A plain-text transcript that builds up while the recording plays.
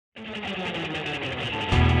Hey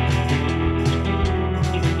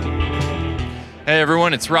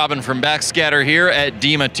everyone, it's Robin from Backscatter here at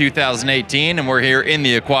DEMA 2018, and we're here in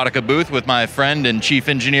the Aquatica booth with my friend and chief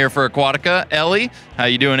engineer for Aquatica, Elie. How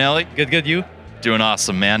you doing, Elie? Good, you? Doing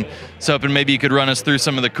awesome, man. So hoping maybe you could run us through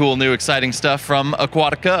some of the cool, new, exciting stuff from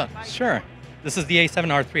Aquatica. Sure. This is the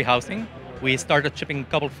A7R3 housing. We started shipping a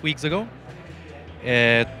couple of weeks ago.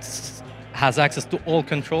 It has access to all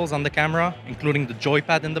controls on the camera, including the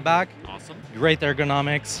joypad in the back. Awesome. Great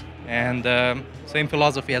ergonomics, and same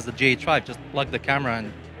philosophy as the GH5. Just plug the camera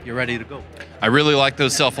and you're ready to go. I really like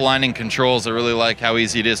those self-aligning controls. I really like how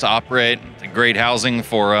easy it is to operate. It's a great housing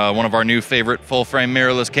for one of our new favorite full-frame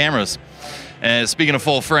mirrorless cameras. And speaking of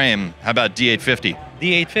full frame, how about D850?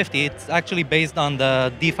 D850, it's actually based on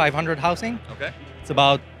the D500 housing. Okay. It's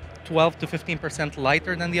about 12 to 15%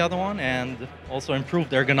 lighter than the other one, and also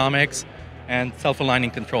improved ergonomics and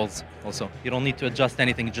self-aligning controls also. You don't need to adjust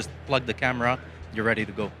anything, you just plug the camera, you're ready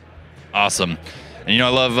to go. Awesome. And you know,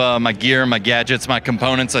 I love my gear, my gadgets, my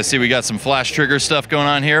components. I see we got some flash trigger stuff going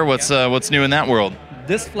on here. What's new in that world?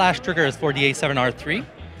 This flash trigger is for the A7R3.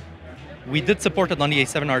 We did support it on the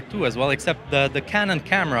A7R2 as well, except the Canon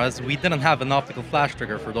cameras, we didn't have an optical flash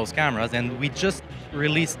trigger for those cameras, and we just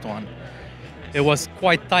released one. It was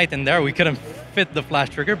quite tight in there. We couldn't fit the flash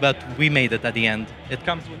trigger, but we made it at the end. It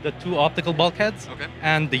comes with the two optical bulkheads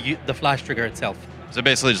and the flash trigger itself. So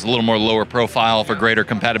basically just a little more lower profile for greater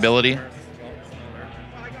compatibility?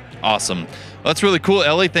 Awesome. Well, that's really cool,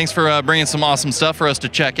 Elie. Thanks for bringing some awesome stuff for us to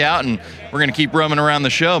check out, and we're going to keep roaming around the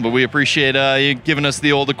show, but we appreciate you giving us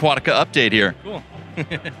the old Aquatica update here. Cool.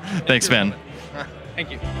 Thanks, man.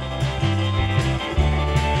 Thank you.